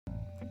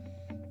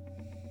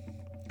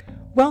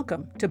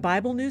Welcome to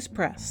Bible News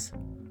Press.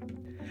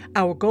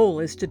 Our goal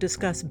is to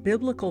discuss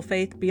biblical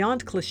faith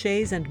beyond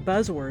cliches and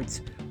buzzwords,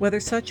 whether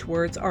such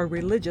words are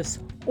religious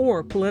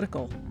or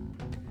political.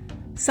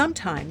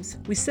 Sometimes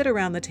we sit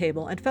around the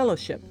table and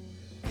fellowship.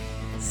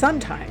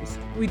 Sometimes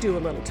we do a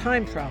little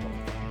time travel.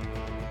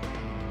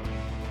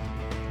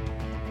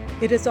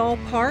 It is all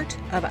part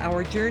of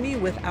our journey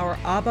with our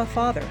Abba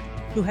Father,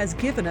 who has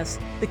given us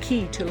the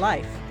key to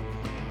life.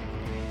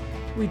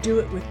 We do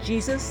it with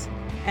Jesus,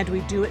 and we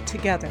do it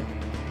together.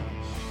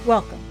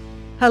 Welcome.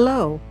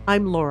 Hello,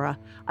 I'm Laura.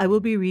 I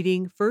will be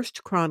reading 1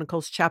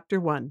 Chronicles chapter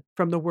 1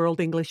 from the World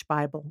English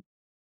Bible.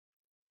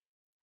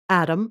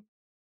 Adam,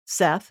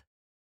 Seth,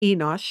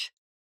 Enosh,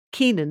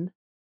 Kenan,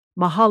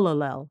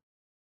 Mahalalel,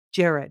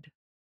 Jared,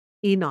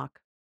 Enoch,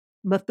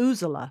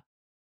 Methuselah,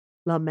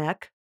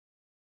 Lamech,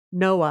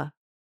 Noah,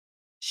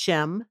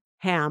 Shem,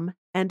 Ham,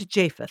 and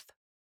Japheth.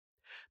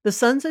 The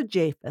sons of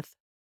Japheth: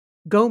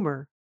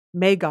 Gomer,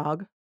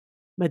 Magog,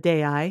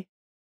 Madai,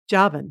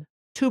 Javan,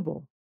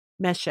 Tubal,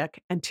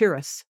 Meshech, and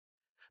Tiras.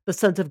 The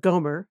sons of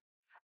Gomer: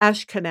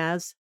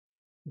 Ashkenaz,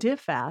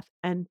 Diphath,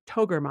 and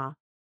Togarmah.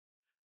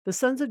 The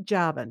sons of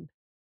Javan: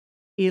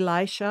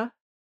 Elisha,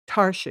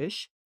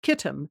 Tarshish,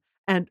 Kittim,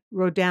 and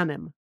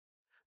Rodanim.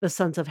 The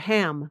sons of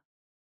Ham: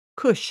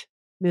 Cush,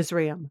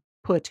 Mizraim,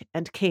 Put,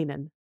 and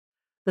Canaan.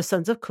 The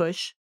sons of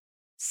Cush: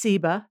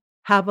 Seba,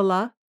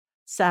 Havilah,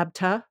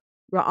 Sabta,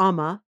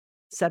 Raamah,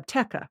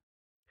 Sabteca.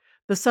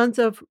 The sons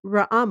of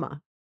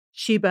Raamah: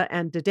 Sheba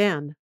and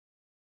Dedan.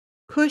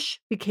 Cush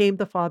became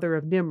the father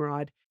of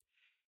Nimrod.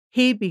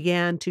 He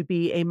began to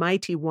be a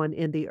mighty one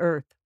in the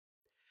earth.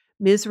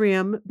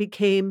 Mizraim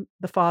became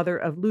the father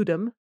of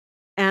Ludim,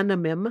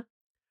 Anamim,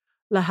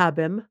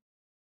 Lahabim,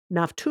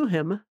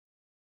 Naphtuhim,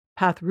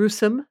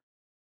 Pathrusim,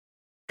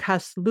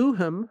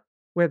 Casluhim,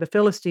 where the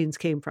Philistines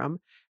came from,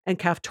 and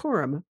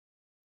Caphtorim.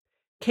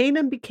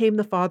 Canaan became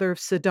the father of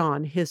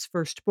Sidon, his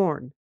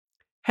firstborn.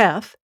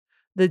 Heth,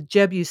 the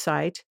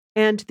Jebusite,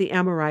 and the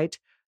Amorite,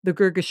 the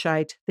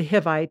Girgashite, the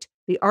Hivite,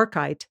 the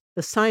Archite,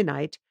 the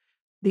Sinite,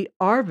 the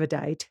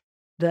Arvadite,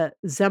 the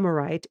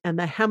Zemarite, and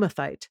the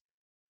Hamathite.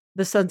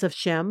 The sons of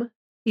Shem: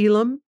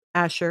 Elam,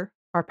 Asher,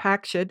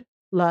 Arpachshad,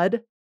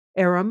 Lud,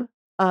 Aram,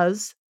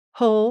 Uz,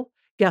 Hul,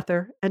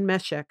 Gether, and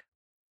Meshech.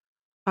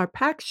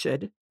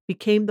 Arpachshad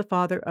became the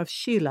father of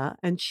Shelah,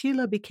 and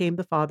Shelah became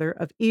the father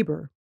of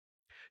Eber.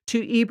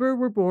 To Eber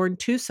were born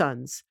two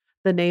sons.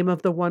 The name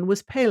of the one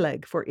was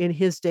Peleg, for in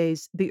his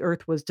days the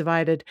earth was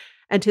divided,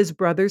 and his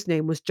brother's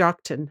name was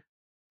Joktan.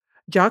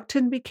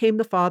 Joktan became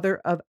the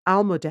father of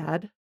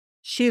Almodad,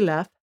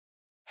 Sheleph,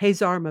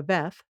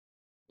 Hazar-Maveth,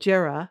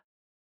 Jerah,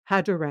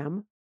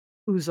 Hadoram,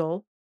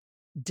 Uzal,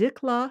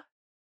 Diklah,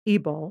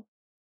 Ebal,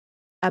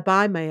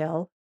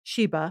 Abimael,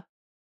 Sheba,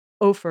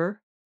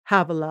 Ophir,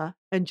 Havilah,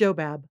 and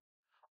Jobab.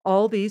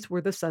 All these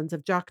were the sons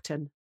of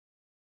Joktan.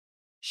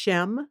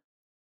 Shem,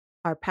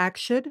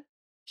 Arpachshad,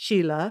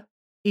 Shelah,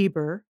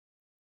 Eber,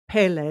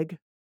 Peleg,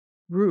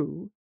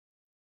 Ru,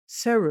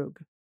 Serug,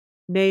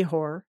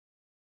 Nahor,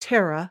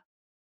 Terah,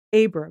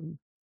 Abram,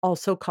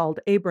 also called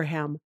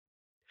Abraham.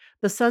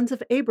 The sons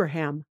of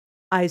Abraham: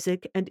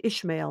 Isaac and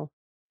Ishmael.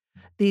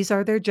 These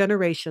are their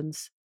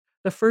generations.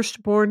 The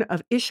firstborn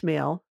of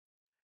Ishmael: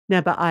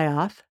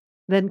 Nebaioth,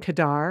 then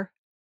Kedar,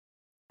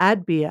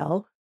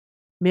 Adbeel,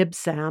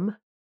 Mibsam,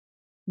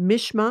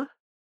 Mishma,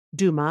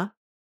 Duma,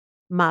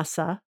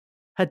 Massa,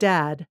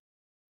 Hadad,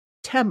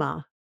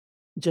 Tema,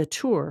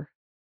 Jetur,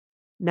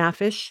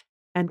 Naphish,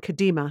 and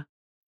Kedemah.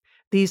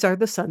 These are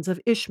the sons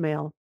of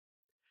Ishmael.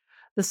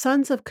 The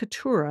sons of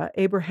Keturah,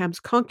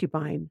 Abraham's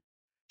concubine: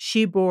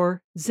 she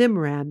bore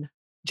Zimran,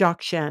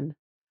 Jokshan,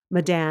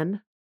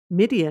 Medan,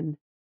 Midian,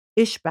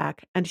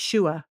 Ishbak, and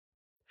Shua.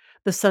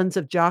 The sons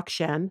of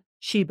Jokshan: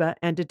 Sheba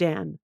and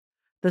Dedan.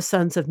 The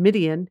sons of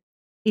Midian: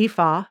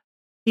 Ephah,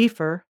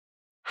 Epher,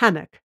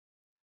 Hanok,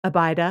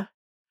 Abida,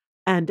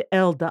 and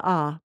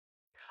Eldaah.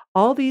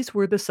 All these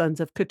were the sons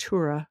of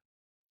Keturah.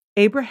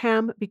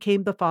 Abraham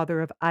became the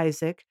father of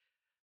Isaac.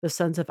 The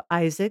sons of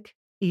Isaac: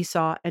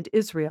 Esau and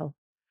Israel.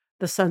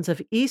 The sons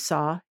of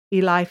Esau: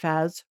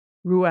 Eliphaz,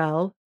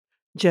 Ruel,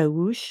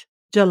 Jeush,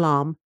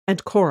 Jalam,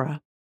 and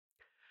Korah.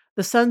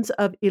 The sons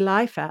of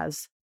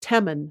Eliphaz: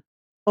 Teman,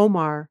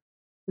 Omar,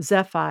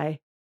 Zephi,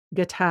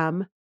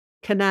 Gatam,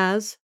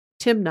 Kenaz,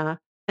 Timnah,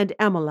 and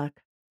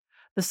Amalek.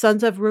 The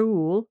sons of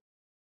Reuel: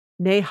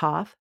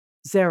 Nahath,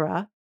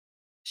 Zerah,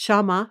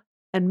 Shammah,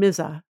 and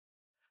Mizah.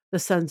 The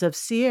sons of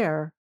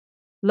Seir: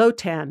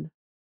 Lotan,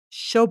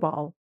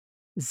 Shobal,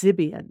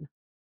 Zibeon,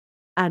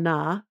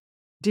 Anah,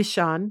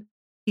 Dishan,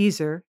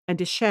 Ezer, and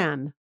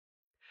Dishan.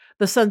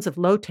 The sons of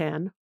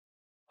Lotan: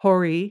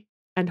 Hori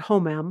and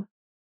Homam,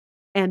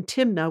 and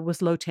Timnah was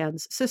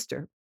Lotan's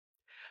sister.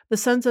 The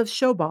sons of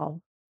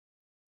Shobal: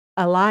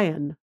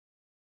 Elian,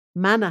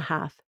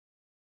 Manahath,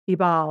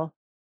 Ebal,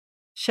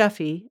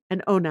 Shephi,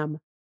 and Onam.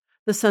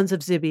 The sons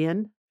of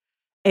Zibeon: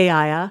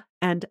 Aiah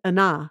and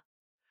Anah.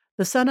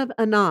 The son of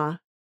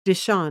Anah: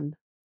 Dishan.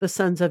 The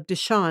sons of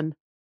Dishan: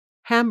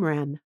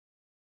 Hamran,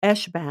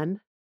 Eshban,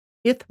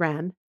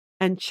 Ithran,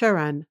 and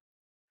Cheran.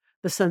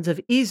 The sons of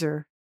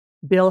Ezer,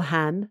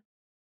 Bilhan,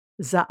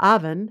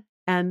 Zaavan,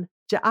 and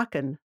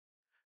Jaakan.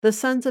 The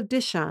sons of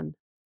Dishan,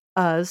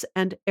 Uz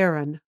and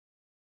Aaron.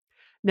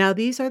 Now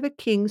these are the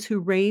kings who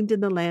reigned in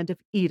the land of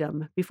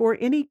Edom before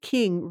any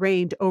king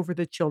reigned over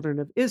the children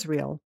of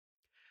Israel.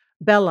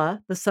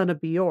 Bela, the son of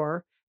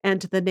Beor,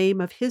 and the name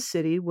of his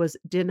city was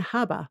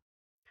Dinhabah.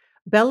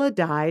 Bela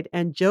died,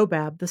 and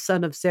Jobab, the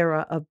son of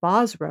Zerah of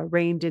Bozrah,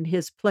 reigned in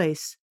his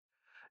place.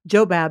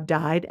 Jobab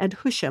died, and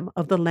Husham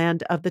of the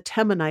land of the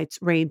Temanites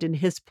reigned in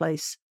his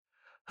place.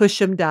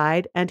 Husham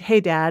died, and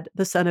Hadad,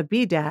 the son of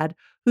Bedad,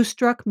 who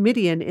struck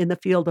Midian in the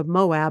field of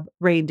Moab,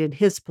 reigned in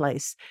his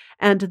place,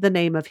 and the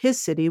name of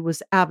his city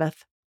was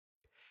Avith.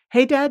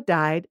 Hadad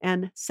died,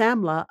 and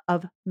Samlah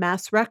of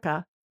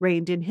Masrekah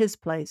reigned in his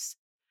place.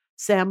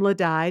 Samlah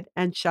died,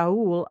 and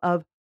Shaul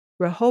of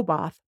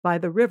Rehoboth by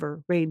the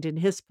river reigned in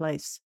his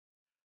place.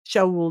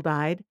 Shaul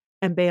died,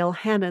 and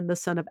Baal-Hanan the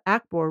son of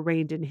Achbor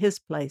reigned in his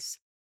place.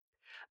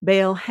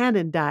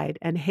 Baal-Hanan died,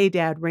 and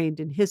Hadad reigned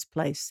in his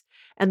place,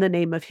 and the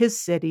name of his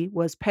city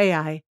was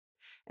Pai,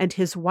 and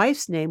his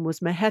wife's name was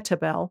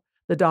Mehetabel,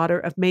 the daughter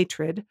of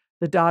Matred,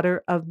 the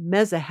daughter of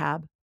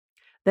Mezahab.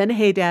 Then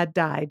Hadad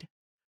died.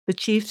 The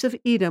chiefs of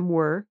Edom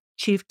were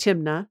Chief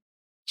Timnah,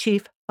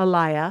 Chief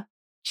Eliah,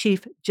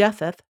 Chief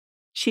Jetheth,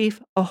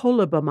 Chief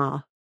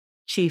Aholibamah,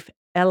 Chief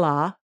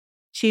Elah,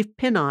 Chief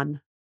Pinon,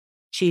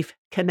 Chief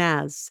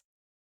Kenaz,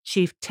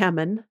 Chief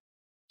Teman,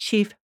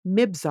 Chief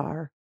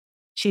Mibzar,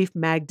 Chief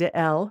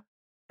Magdiel,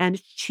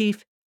 and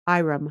Chief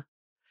Iram.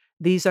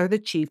 These are the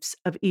chiefs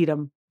of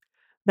Edom.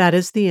 That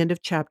is the end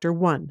of chapter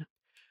 1.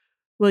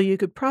 Well, you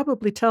could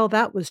probably tell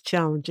that was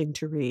challenging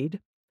to read.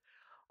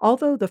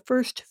 Although the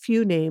first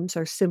few names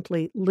are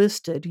simply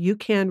listed, you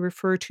can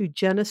refer to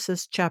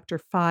Genesis chapter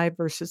 5,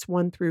 verses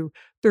 1 through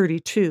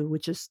 32,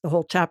 which is the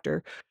whole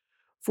chapter,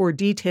 for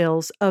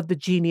details of the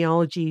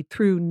genealogy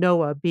through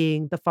Noah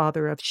being the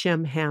father of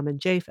Shem, Ham, and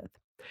Japheth.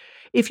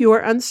 If you are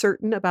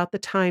uncertain about the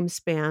time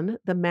span,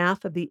 the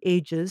math of the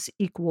ages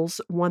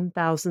equals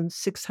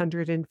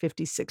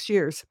 1,656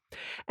 years.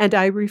 And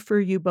I refer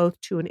you both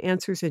to an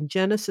Answers in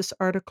Genesis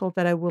article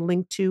that I will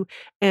link to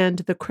and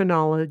the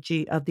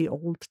chronology of the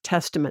Old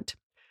Testament.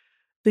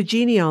 The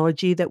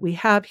genealogy that we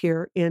have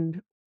here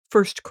in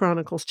 1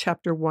 Chronicles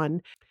chapter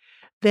 1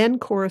 then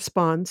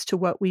corresponds to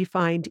what we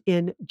find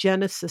in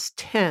Genesis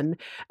 10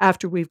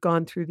 after we've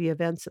gone through the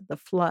events of the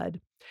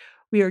flood.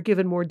 We are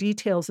given more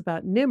details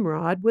about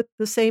Nimrod with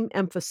the same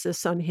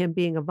emphasis on him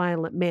being a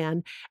violent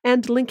man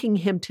and linking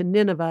him to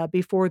Nineveh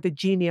before the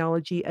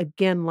genealogy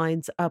again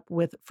lines up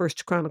with 1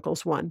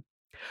 Chronicles 1.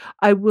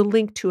 I will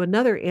link to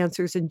another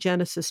Answers in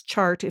Genesis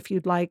chart if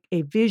you'd like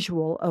a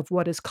visual of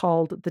what is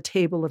called the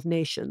Table of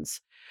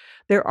Nations.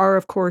 There are,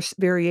 of course,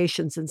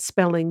 variations in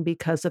spelling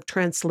because of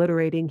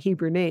transliterating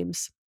Hebrew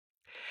names.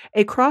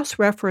 A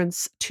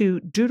cross-reference to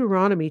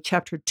Deuteronomy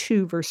chapter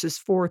 2, verses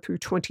 4 through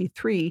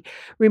 23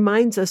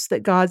 reminds us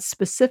that God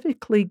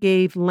specifically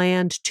gave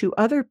land to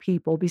other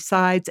people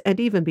besides and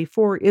even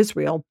before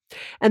Israel.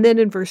 And then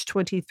in verse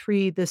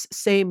 23, this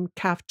same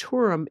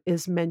Kaphturim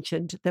is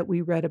mentioned that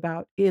we read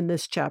about in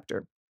this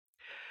chapter.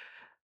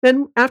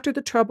 Then, after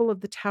the trouble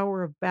of the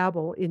Tower of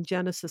Babel in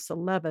Genesis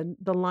 11,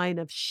 the line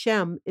of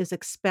Shem is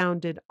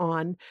expounded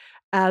on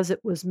as it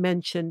was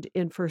mentioned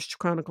in 1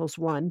 Chronicles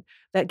 1.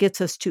 That gets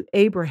us to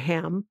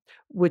Abraham,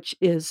 which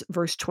is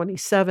verse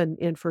 27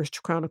 in 1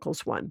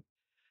 Chronicles 1.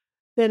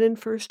 Then in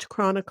 1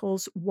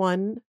 Chronicles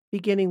 1,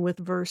 beginning with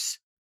verse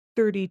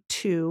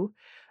 32,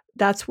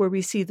 that's where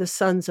we see the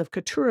sons of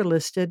Keturah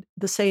listed,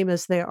 the same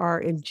as they are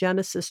in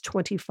Genesis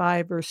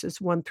 25,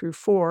 verses 1 through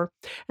 4.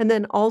 And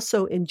then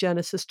also in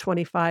Genesis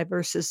 25,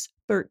 verses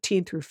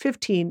 13 through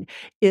 15,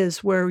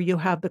 is where you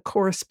have the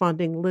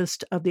corresponding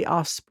list of the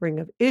offspring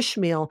of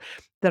Ishmael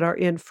that are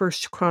in 1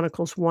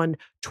 Chronicles 1,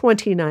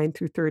 29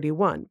 through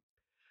 31.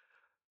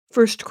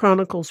 1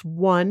 Chronicles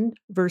 1,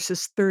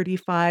 verses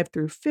 35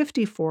 through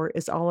 54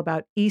 is all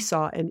about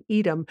Esau and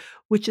Edom,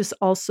 which is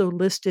also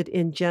listed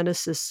in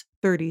Genesis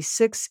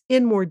 36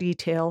 in more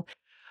detail.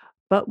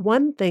 But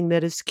one thing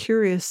that is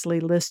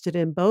curiously listed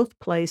in both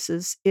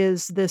places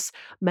is this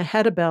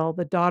Mehetabel,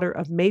 the daughter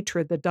of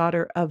Matred, the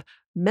daughter of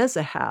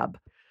Mezahab,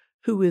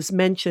 who is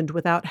mentioned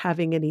without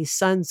having any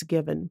sons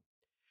given.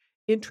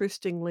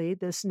 Interestingly,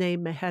 this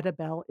name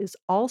Mehetabel is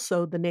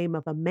also the name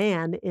of a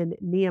man in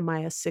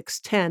Nehemiah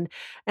 6:10,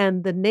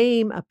 and the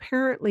name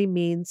apparently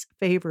means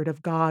favored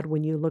of God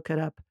when you look it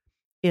up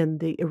in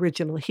the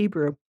original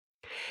Hebrew.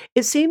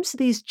 It seems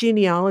these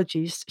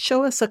genealogies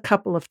show us a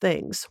couple of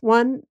things.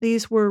 One,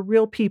 these were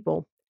real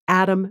people.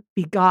 Adam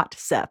begot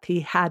Seth.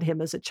 He had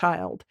him as a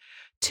child.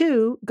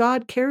 Two,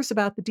 God cares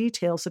about the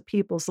details of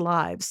people's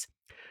lives.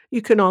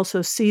 You can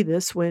also see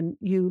this when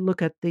you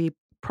look at the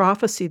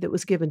prophecy that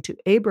was given to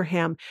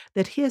Abraham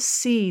that his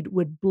seed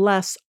would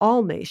bless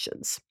all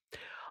nations.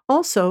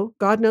 Also,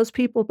 God knows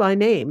people by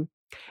name.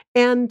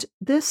 And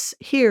this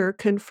here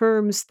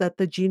confirms that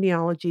the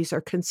genealogies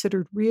are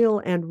considered real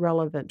and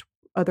relevant.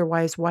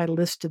 Otherwise, why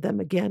list them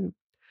again?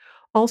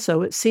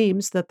 Also, it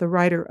seems that the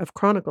writer of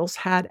Chronicles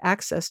had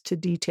access to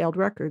detailed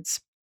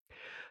records.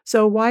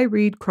 So, why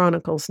read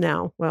Chronicles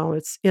now? Well,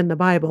 it's in the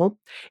Bible.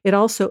 It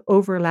also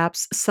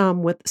overlaps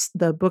some with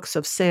the books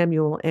of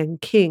Samuel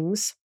and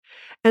Kings,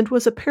 and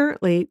was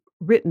apparently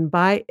written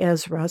by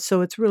Ezra.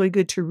 So, it's really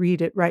good to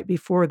read it right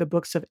before the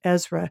books of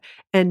Ezra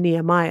and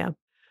Nehemiah.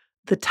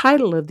 The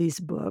title of these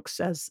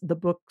books, as the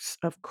books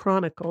of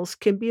Chronicles,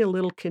 can be a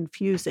little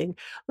confusing.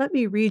 Let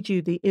me read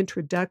you the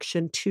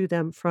introduction to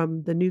them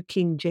from the New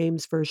King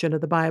James Version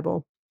of the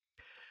Bible.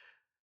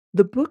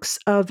 The books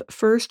of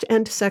 1st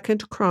and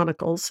 2nd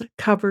Chronicles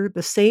cover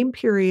the same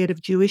period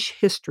of Jewish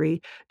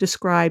history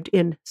described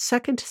in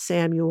 2nd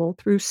Samuel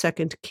through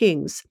 2nd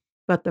Kings,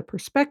 but the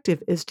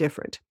perspective is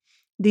different.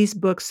 These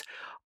books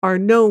are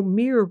no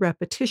mere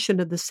repetition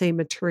of the same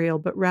material,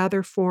 but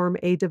rather form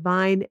a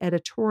divine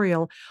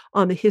editorial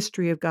on the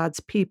history of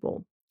God's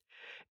people.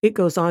 It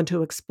goes on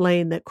to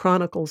explain that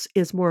Chronicles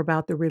is more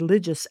about the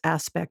religious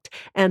aspect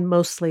and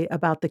mostly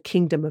about the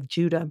kingdom of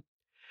Judah.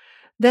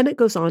 Then it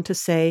goes on to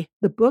say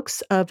the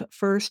books of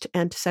 1st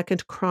and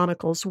 2nd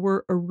Chronicles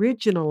were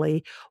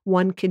originally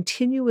one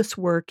continuous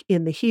work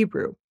in the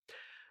Hebrew.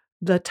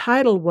 The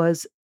title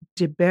was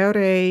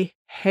Dibere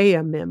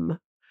Hayamim,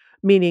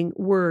 meaning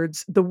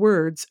words, the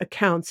words,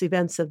 accounts,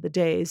 events of the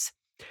days.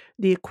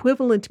 The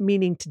equivalent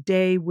meaning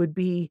today would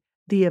be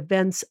the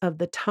events of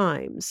the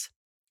times.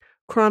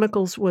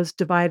 Chronicles was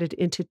divided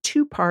into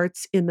two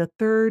parts in the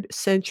 3rd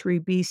century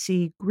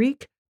BC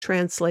Greek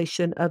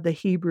translation of the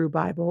Hebrew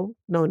Bible,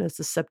 known as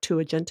the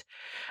Septuagint.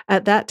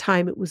 At that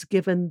time, it was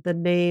given the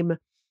name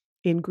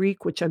in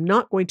Greek, which I'm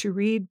not going to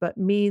read, but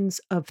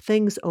means of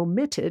things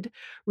omitted,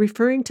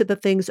 referring to the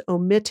things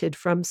omitted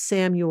from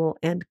Samuel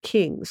and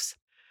Kings.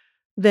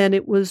 Then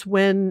it was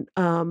when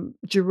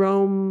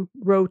Jerome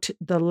wrote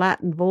the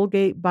Latin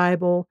Vulgate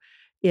Bible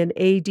in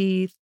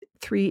AD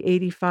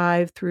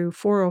 385 through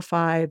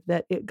 405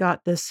 that it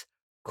got this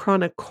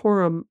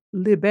Chronicorum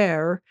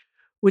Liber,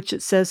 which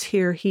it says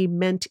here he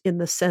meant in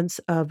the sense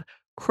of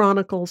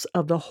chronicles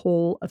of the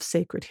whole of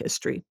sacred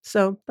history.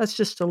 So that's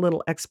just a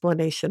little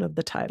explanation of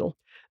the title.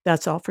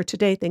 That's all for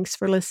today. Thanks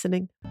for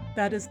listening.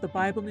 That is the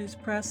Bible News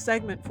Press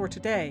segment for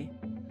today,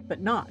 but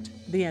not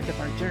the end of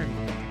our journey.